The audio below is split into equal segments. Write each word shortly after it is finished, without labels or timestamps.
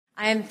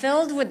I am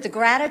filled with the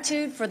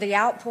gratitude for the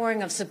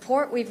outpouring of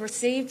support we've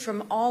received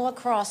from all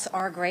across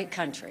our great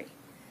country.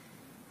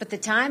 But the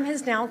time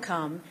has now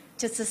come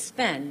to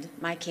suspend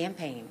my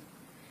campaign.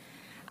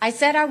 I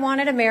said I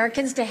wanted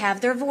Americans to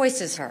have their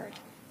voices heard.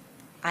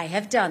 I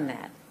have done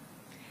that.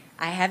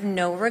 I have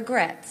no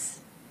regrets.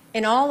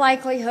 In all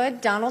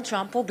likelihood, Donald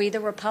Trump will be the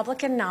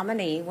Republican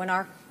nominee when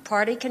our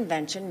party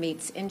convention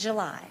meets in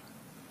July.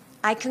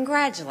 I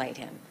congratulate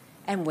him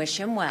and wish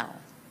him well.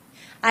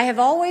 I have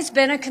always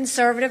been a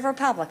conservative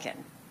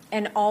Republican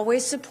and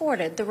always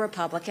supported the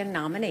Republican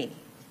nominee.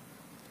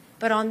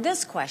 But on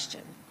this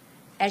question,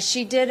 as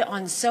she did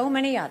on so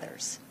many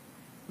others,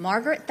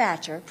 Margaret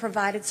Thatcher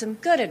provided some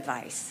good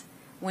advice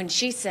when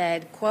she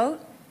said,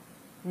 quote,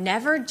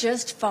 "Never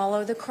just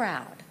follow the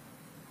crowd.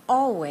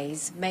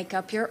 Always make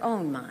up your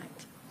own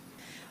mind."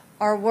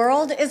 Our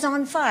world is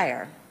on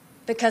fire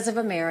because of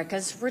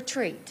America's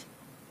retreat.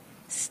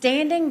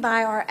 Standing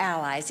by our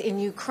allies in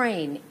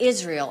Ukraine,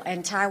 Israel,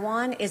 and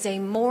Taiwan is a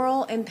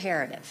moral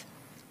imperative.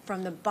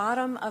 From the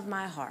bottom of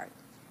my heart,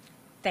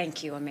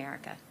 thank you,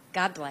 America.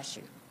 God bless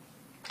you.